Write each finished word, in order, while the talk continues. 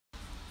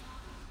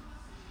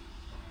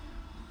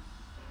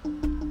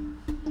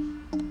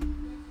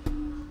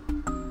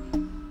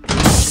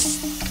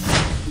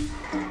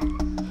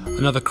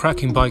Another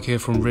cracking bike here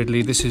from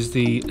Ridley. This is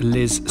the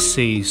Liz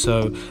C.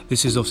 So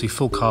this is obviously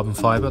full carbon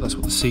fibre, that's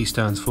what the C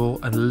stands for,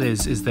 and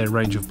Liz is their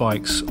range of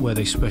bikes where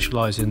they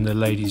specialise in the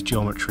ladies'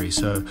 geometry.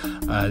 So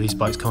these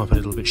bikes come up a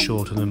little bit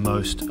shorter than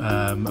most,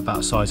 about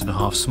a size and a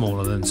half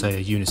smaller than,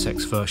 say, a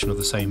unisex version of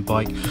the same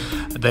bike.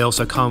 They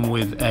also come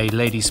with a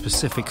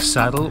lady-specific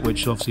saddle,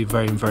 which is obviously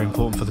very, very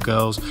important for the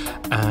girls.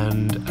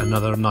 And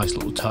another nice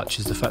little touch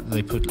is the fact that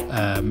they put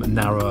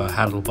narrower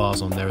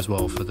handlebars on there as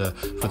well for the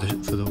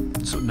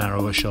sort of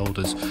narrower shoulders.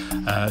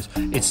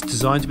 It's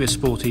designed to be a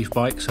sportive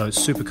bike, so it's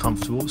super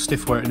comfortable,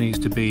 stiff where it needs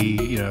to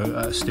be,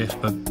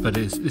 stiff, but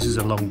this is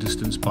a long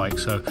distance bike,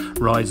 so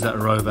rides that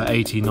are over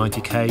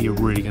 80-90k, you're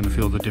really going to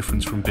feel the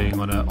difference from being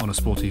on a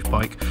sportive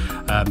bike.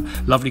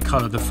 Lovely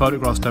colour. The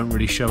photographs don't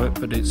really show it,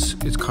 but it's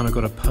kind of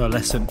got a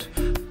pearlescent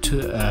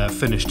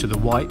finish to the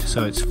white,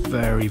 so it's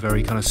very,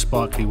 very kind of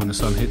sparkly when the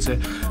sun hits it.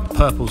 The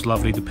purple's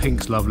lovely, the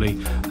pink's lovely.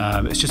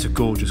 It's just a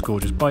gorgeous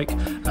bike.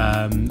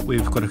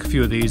 We've got a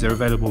few of these. They're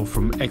available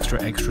from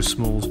extra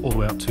smalls all the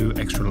way up to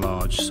extra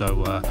large,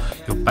 so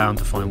you're bound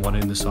to find one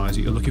in the size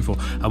that you're looking for.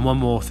 And one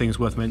more thing is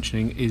worth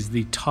mentioning is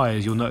the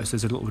tyres. You'll notice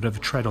there's a little bit of a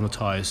tread on the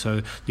tyres,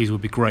 so these will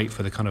be great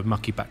for the kind of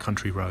mucky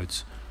backcountry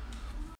roads.